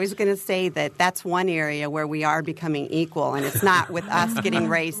gonna say that's one area where we are becoming equal, and it's not with us getting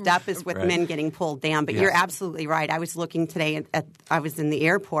raised up; it's with men getting pulled down. But you're absolutely right. I was looking today I was in the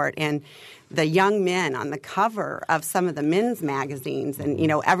airport, and the young men on the cover of some of the men's magazines, and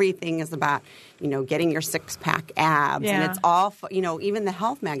everything is about getting your six-pack abs, and it's all even the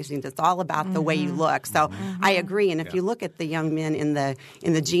health magazines. It's all about the way you look. So I agree. And if you look at the young men in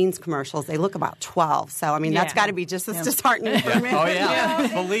the jeans commercials, they look about 12. So that's got to be just as disheartening for me. Oh yeah,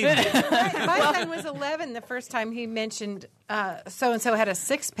 believe me. My son was 11 the first time he mentioned so and so had a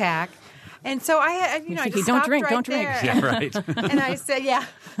six-pack. And so I just don't drink, right don't drink. there. Yeah, right. And I said,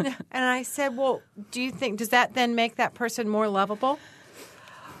 and I said, well, does that then make that person more lovable?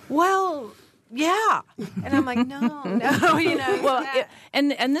 Well, yeah. And I'm like, no. Well,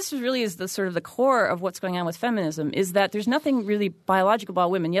 and this really is the sort of the core of what's going on with feminism is that there's nothing really biological about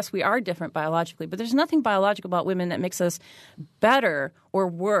women. Yes, we are different biologically, but there's nothing biological about women that makes us better or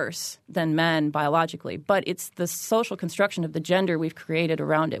worse than men biologically. But it's the social construction of the gender we've created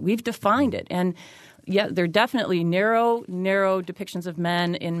around it. We've defined it. And yeah, there are definitely narrow depictions of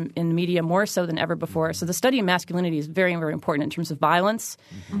men in media more so than ever before. So the study of masculinity is very, very important in terms of violence,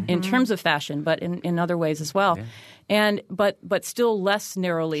 in terms of fashion, but in other ways as well. Yeah. But still less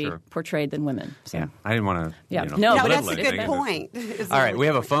narrowly portrayed than women. So. Yeah, I didn't want to. Yeah, no, that's a good point. All right, we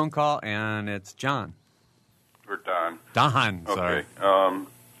have a phone call, and it's John. Or Don. Don, sorry. Okay.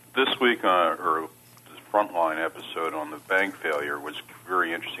 This week, or this Frontline episode on the bank failure was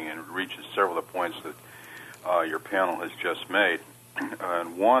very interesting, and it reaches several of the points that your panel has just made.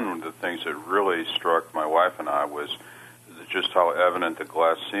 And one of the things that really struck my wife and I was just how evident the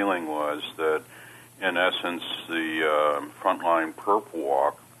glass ceiling was, that in essence the Frontline Perp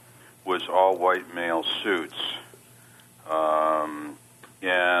Walk was all white male suits.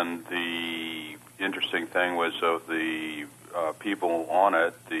 And the interesting thing was of the people on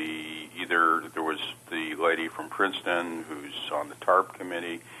it, either there was the lady from Princeton who's on the TARP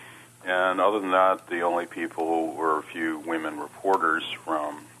committee, and other than that, the only people were a few women reporters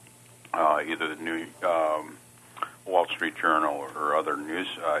from either the New Wall Street Journal or other news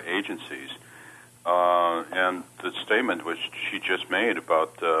agencies. And the statement which she just made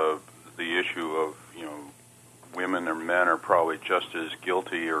about the issue of, women or men are probably just as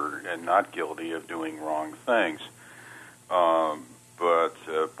guilty and not guilty of doing wrong things. But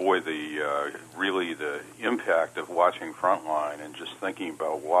boy, really the impact of watching Frontline and just thinking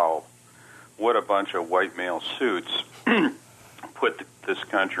about, wow, what a bunch of white male suits put this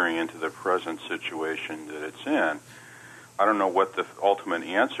country into the present situation that it's in. I don't know what the ultimate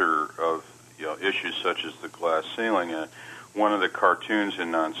answer of issues such as the glass ceiling. One of the cartoons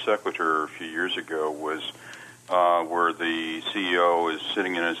in Non Sequitur a few years ago was where the CEO is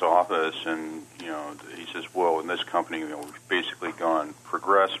sitting in his office and, he says, well, in this company, we've basically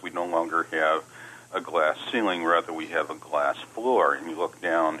progressed. We no longer have a glass ceiling, rather we have a glass floor. And you look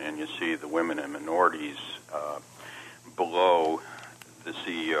down and you see the women and minorities below the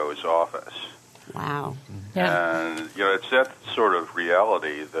CEO's office. Wow. Yeah. And, it's that sort of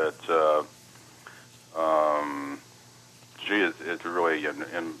reality that, it's really,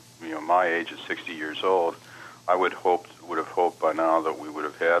 in my age at 60 years old, I would have hoped by now that we would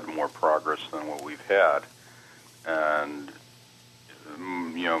have had more progress than what we've had. And,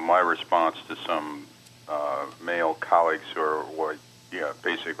 my response to some male colleagues who are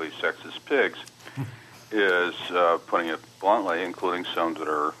basically sexist pigs is, putting it bluntly, including some that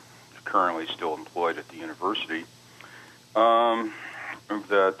are currently still employed at the university,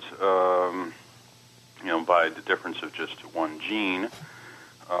 by the difference of just one gene,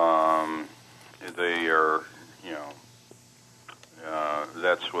 they are,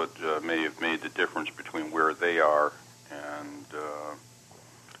 that's what may have made the difference between where they are and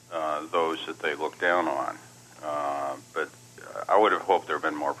those that they look down on. But I would have hoped there had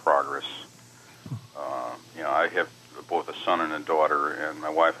been more progress. I have both a son and a daughter, and my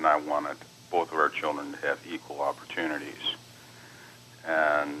wife and I wanted both of our children to have equal opportunities.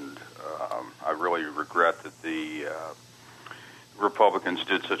 And I really regret that the Republicans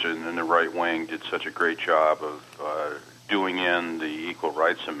in the right wing did such a great job of doing in the Equal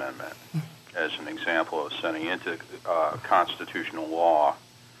Rights Amendment as an example of sending into constitutional law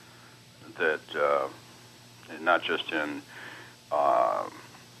that not just in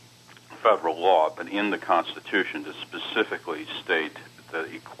federal law, but in the Constitution to specifically state the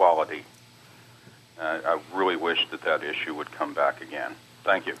equality. I really wish that issue would come back again.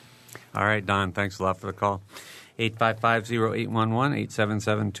 Thank you. All right, Don, thanks a lot for the call. 855-0811,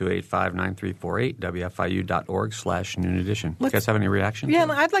 877-285-9348, WFIU.org/noon edition. You guys have any reactions? Yeah,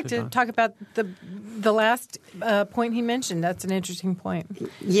 I'd like to talk about the last point he mentioned. That's an interesting point.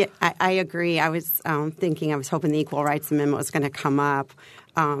 Yeah, I agree. I was thinking, I was hoping the Equal Rights Amendment was going to come up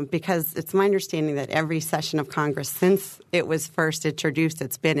because it's my understanding that every session of Congress since it was first introduced,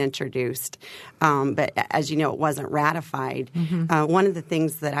 it's been introduced. But as you know, it wasn't ratified. Mm-hmm. One of the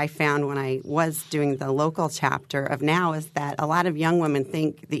things that I found when I was doing the local chapter of NOW is that a lot of young women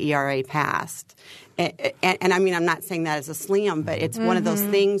think the ERA passed. And I mean, I'm not saying that as a slam, but it's one of those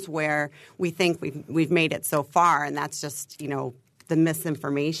things where we think we've made it so far, and that's just, the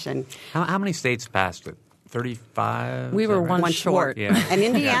misinformation. How many states passed it? 35? We were one short. Yeah. And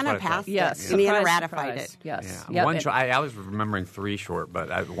Indiana passed it. Yes. Indiana ratified it. Yes. Yeah. One short. I was remembering 3 short,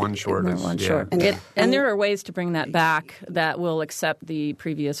 but one short is one short. And there are ways to bring that back that will accept the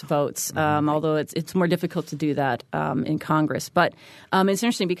previous votes, although it's more difficult to do that in Congress. But it's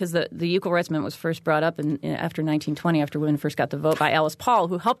interesting because the Equal Rights Amendment was first brought up after 1920, after women first got the vote, by Alice Paul,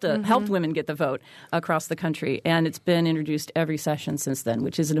 who helped women get the vote across the country. And it's been introduced every session since then,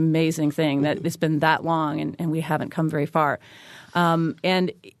 which is an amazing thing that it's been that long. And we haven't come very far.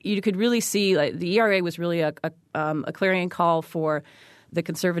 And you could really see the ERA was really a clarion call for the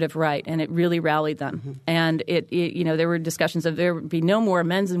conservative right, and it really rallied them. Mm-hmm. And there were discussions of there would be no more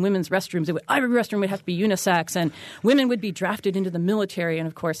men's and women's restrooms. Every restroom would have to be unisex, and women would be drafted into the military. And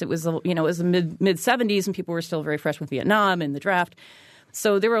of course, it was the mid 70s, and people were still very fresh with Vietnam and the draft.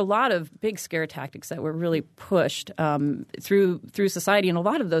 So there were a lot of big scare tactics that were really pushed through society, and a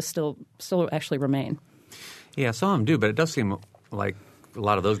lot of those still actually remain. Yeah, some of them do, but it does seem like a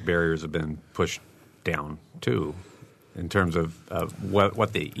lot of those barriers have been pushed down too, in terms of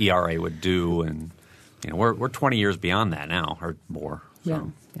what the ERA would do, and we're 20 years beyond that now or more.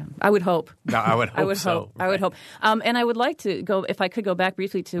 So. Yeah. I would hope. I would hope so. I would hope. And I would like to go, if I could go back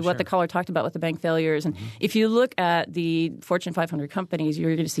briefly to what the caller talked about with the bank failures. And if you look at the Fortune 500 companies,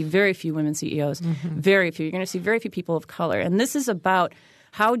 you're going to see very few women CEOs, very few. You're going to see very few people of color. And this is about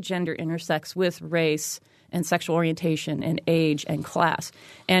how gender intersects with race and sexual orientation and age and class.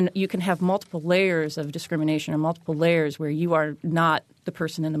 And you can have multiple layers of discrimination or multiple layers where you are not the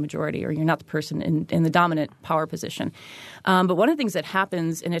person in the majority or you're not the person in the dominant power position. But one of the things that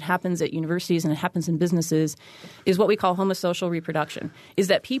happens, and it happens at universities and it happens in businesses, is what we call homosocial reproduction, is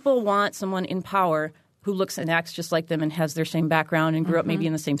that people want someone in power who looks and acts just like them and has their same background and grew up maybe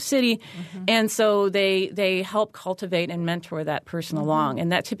in the same city. And so they help cultivate and mentor that person along.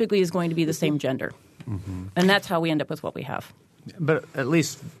 And that typically is going to be the same gender. And that's how we end up with what we have. But at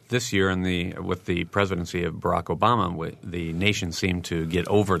least this year with the presidency of Barack Obama, the nation seemed to get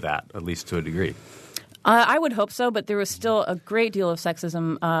over that, at least to a degree. I would hope so, but there was still a great deal of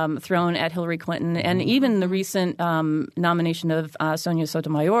sexism thrown at Hillary Clinton. And even the recent nomination of Sonia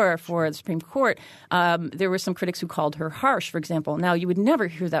Sotomayor for the Supreme Court, there were some critics who called her harsh, for example. Now, you would never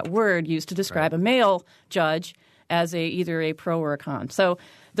hear that word used to describe a male judge as either a pro or a con. So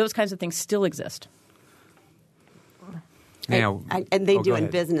those kinds of things still exist. And they do in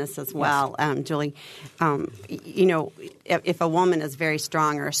business as well, Julie. If a woman is very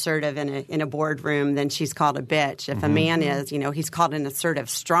strong or assertive in a boardroom, then she's called a bitch. If a man is, he's called an assertive,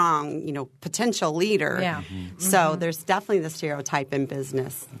 strong, potential leader. Yeah. So there's definitely the stereotype in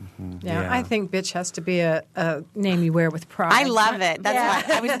business. Yeah, I think bitch has to be a name you wear with pride. I love it. That's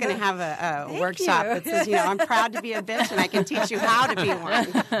why I was going to have a workshop that says, I'm proud to be a bitch and I can teach you how to be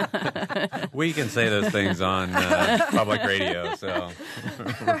one. We can say those things on public radio. studio, so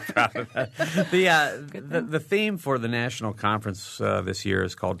we're proud of that. The theme for the national conference this year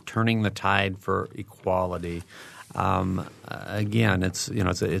is called "Turning the Tide for Equality." Again, it's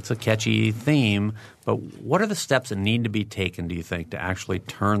a catchy theme, but what are the steps that need to be taken, do you think, to actually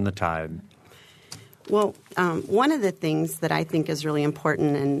turn the tide? Well, one of the things that I think is really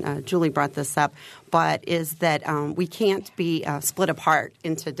important, and Julie brought this up, but is that we can't be split apart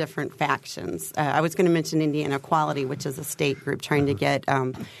into different factions. I was going to mention Indiana Equality, which is a state group trying to get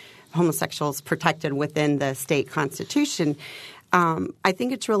homosexuals protected within the state constitution. I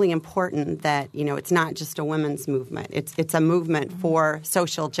think it's really important that, it's not just a women's movement. It's a movement for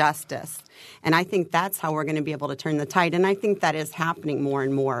social justice. And I think that's how we're going to be able to turn the tide. And I think that is happening more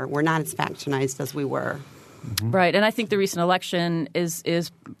and more. We're not as factionized as we were. Mm-hmm. Right. And I think the recent election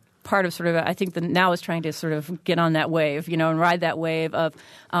is part of sort of, I think now is trying to sort of get on that wave, and ride that wave of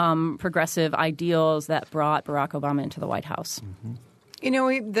progressive ideals that brought Barack Obama into the White House. Mm-hmm.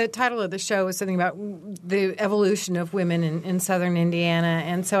 The title of the show was something about the evolution of women in southern Indiana.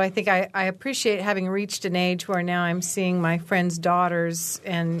 And so I think I appreciate having reached an age where now I'm seeing my friends' daughters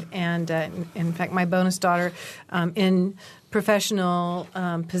and in fact, my bonus daughter in professional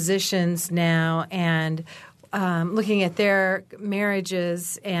positions now, and looking at their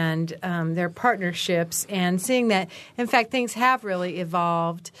marriages and their partnerships, and seeing that, in fact, things have really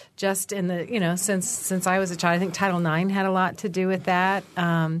evolved just in the since I was a child. I think Title IX had a lot to do with that.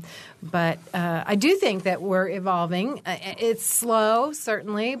 But I do think that we're evolving. It's slow,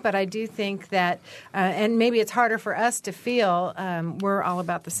 certainly, but I do think that, and maybe it's harder for us to feel. We're all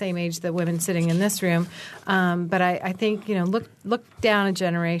about the same age, the women sitting in this room. But I think, look down a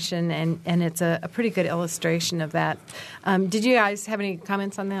generation, and it's a pretty good illustration of that. Did you guys have any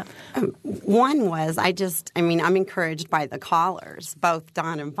comments on that? One was, I'm encouraged by the callers, both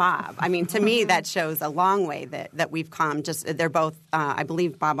Don and Bob. To me, that shows a long way that we've come. They're both, I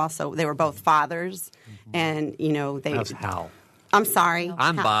believe Bob also, they were both fathers, and they. That's Hal. I'm sorry.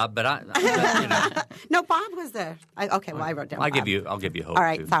 I'm Bob, but I No, Bob was there. Okay, well, I wrote down. I'll Bob. give you hope. All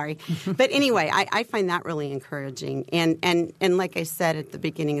right, too. sorry. But anyway, I find that really encouraging. And like I said at the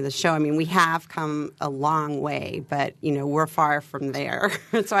beginning of the show, we have come a long way, but we're far from there.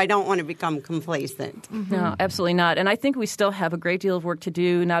 So I don't want to become complacent. Mm-hmm. No, absolutely not. And I think we still have a great deal of work to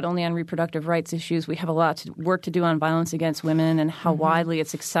do, not only on reproductive rights issues. We have a lot of work to do on violence against women and how widely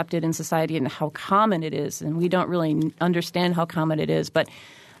it's accepted in society and how common it is. And we don't really understand how common it is, but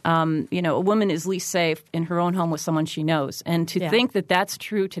a woman is least safe in her own home with someone she knows, and to think that that's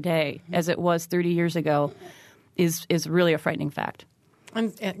true today as it was 30 years ago is really a frightening fact.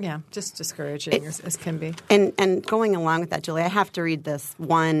 And just discouraging as can be. And going along with that, Julie, I have to read this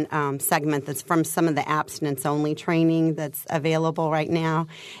one segment that's from some of the abstinence-only training that's available right now.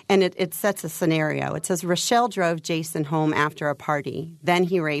 And it sets a scenario. It says, Rochelle drove Jason home after a party. Then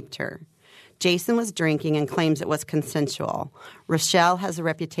he raped her. Jason was drinking and claims it was consensual. Rochelle has a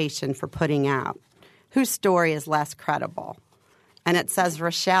reputation for putting out. Whose story is less credible? And it says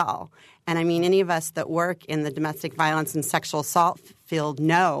Rochelle. And any of us that work in the domestic violence and sexual assault field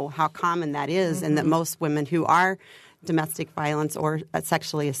know how common that is, and that most women who are domestic violence or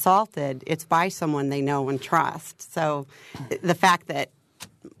sexually assaulted, it's by someone they know and trust. So the fact that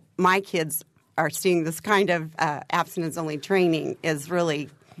my kids are seeing this kind of abstinence-only training is really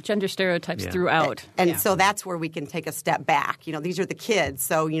gender stereotypes throughout. And so that's where we can take a step back. These are the kids.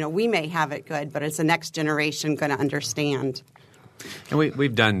 So, we may have it good, but it's the next generation going to understand. And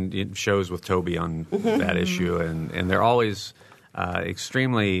we've done shows with Toby on that issue, and they're always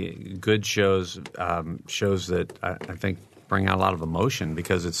extremely good shows, shows that I think bring out a lot of emotion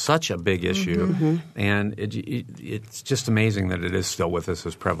because it's such a big issue. And it's just amazing that it is still with us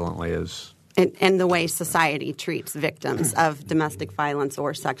as prevalently as... And the way society treats victims of domestic violence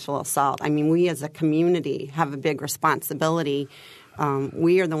or sexual assault. We as a community have a big responsibility.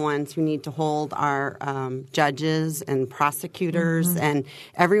 We are the ones who need to hold our judges and prosecutors and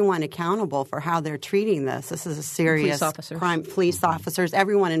everyone accountable for how they're treating this. This is a serious crime. Police officers,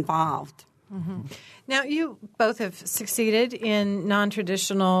 everyone involved. Now, you both have succeeded in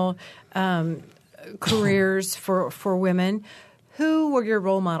non-traditional careers for women. Who were your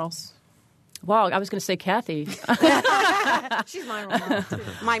role models? Wow, I was going to say Kathy. She's my role model, too.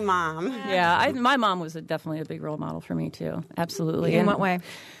 My mom. Yeah, my mom was definitely a big role model for me, too. Absolutely. In what way?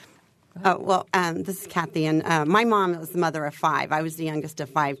 This is Kathy. And my mom was the mother of 5. I was the youngest of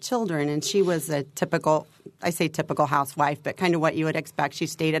 5 children, and she was a typical housewife, but kind of what you would expect. She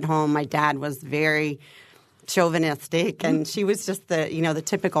stayed at home. My dad was very chauvinistic, and she was just the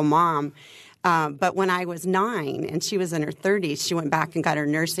typical mom. But when I was 9 and she was in her 30s, she went back and got her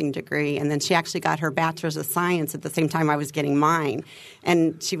nursing degree, and then she actually got her bachelor's of science at the same time I was getting mine.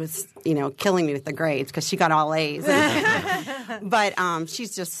 And she was, killing me with the grades because she got all A's. But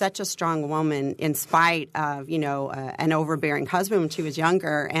she's just such a strong woman in spite of, an overbearing husband when she was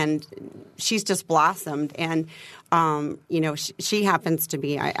younger, and she's just blossomed. And she happens to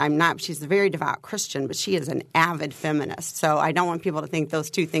be, she's a very devout Christian, but she is an avid feminist. So I don't want people to think those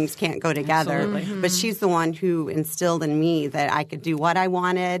two things can't go together. Absolutely. Mm-hmm. But she's the one who instilled in me that I could do what I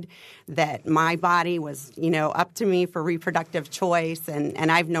wanted, that my body was, up to me for reproductive choice.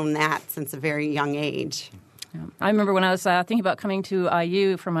 And I've known that since a very young age. Yeah. I remember when I was thinking about coming to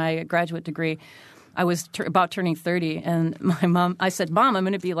IU for my graduate degree, I was about turning 30, and I said, Mom, I'm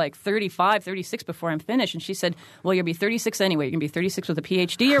going to be like 35, 36 before I'm finished. And she said, well, you'll be 36 anyway. You're going to be 36 with a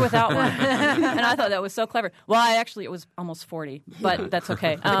PhD or without one. And I thought that was so clever. Well, it was almost 40, but that's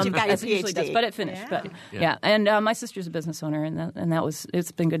okay. But you've got your as it usually does, but it finished. Yeah. But, yeah. And my sister's a business owner, and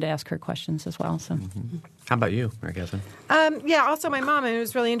it's been good to ask her questions as well. So. Mm-hmm. How about you, Mary Catherine? Also my mom, and it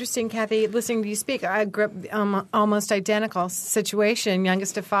was really interesting, Kathy, listening to you speak. I grew up almost identical situation,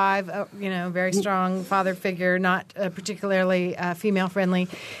 youngest of 5, very strong father figure, not particularly female-friendly.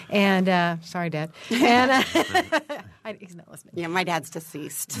 And sorry, Dad. And he's not listening. Yeah, my dad's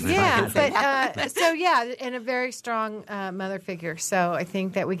deceased. Yeah, and a very strong mother figure. So I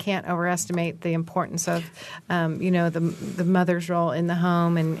think that we can't overestimate the importance of, the mother's role in the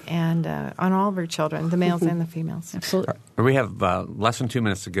home and on all of our children, the males and the females. Absolutely. We have less than 2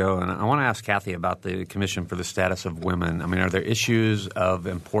 minutes to go, and I want to ask Kathy about the Commission for the Status of Women. I mean, are there issues of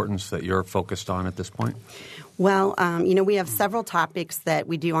importance that you're focused on at this point? Well, we have several topics that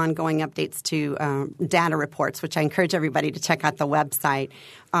we do ongoing updates to data reports, which I encourage everybody to check out the website.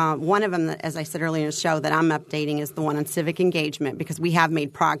 One of them, as I said earlier in the show, that I'm updating is the one on civic engagement, because we have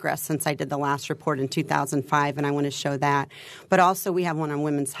made progress since I did the last report in 2005, and I want to show that. But also we have one on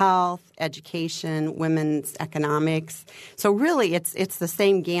women's health, education, women's economics. So really it's the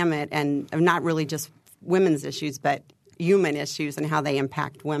same gamut, and not really just women's issues, but human issues and how they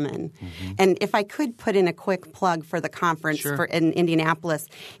impact women. Mm-hmm. And if I could put in a quick plug for the conference in Indianapolis,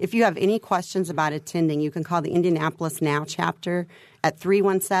 if you have any questions about attending, you can call the Indianapolis Now chapter at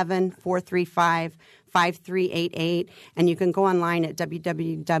 317-435-5388, and you can go online at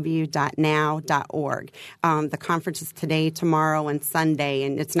www.now.org. The conference is today, tomorrow, and Sunday,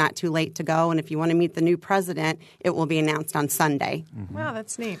 and it's not too late to go. And if you want to meet the new president, it will be announced on Sunday. Mm-hmm. Wow,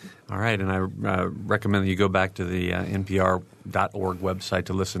 that's neat. All right, and I recommend that you go back to the NPR.org website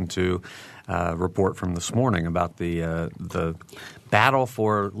to listen to a report from this morning about the battle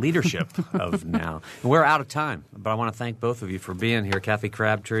for leadership of now. And we're out of time, but I want to thank both of you for being here, Kathy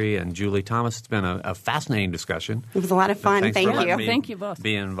Crabtree and Julie Thomas. It's been a fascinating discussion. It was a lot of fun. Thank you. Thank you both.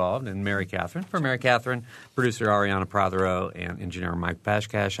 Being involved. And Mary Catherine. For Mary Catherine, producer Ariana Prothero, and engineer Mike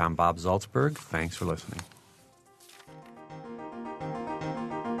Pashkash, I'm Bob Zaltsberg. Thanks for listening.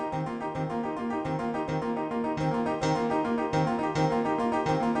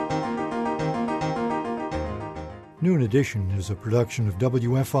 Noon Edition is a production of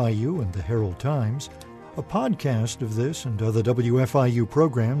WFIU and the Herald Times. A podcast of this and other WFIU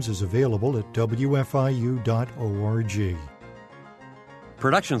programs is available at WFIU.org.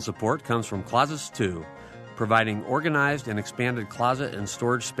 Production support comes from Closets 2, providing organized and expanded closet and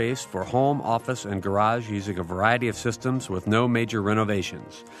storage space for home, office, and garage using a variety of systems with no major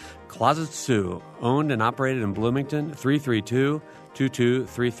renovations. Closets 2, owned and operated in Bloomington,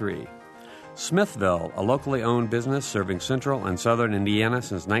 332-2233. Smithville, a locally owned business serving central and southern Indiana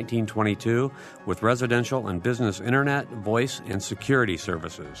since 1922 with residential and business internet, voice, and security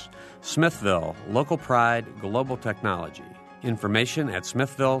services. Smithville, local pride, global technology. Information at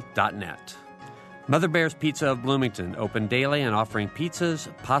smithville.net. Mother Bear's Pizza of Bloomington, open daily and offering pizzas,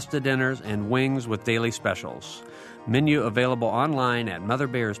 pasta dinners, and wings with daily specials. Menu available online at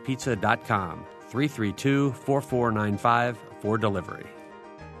motherbearspizza.com, 332-4495 for delivery.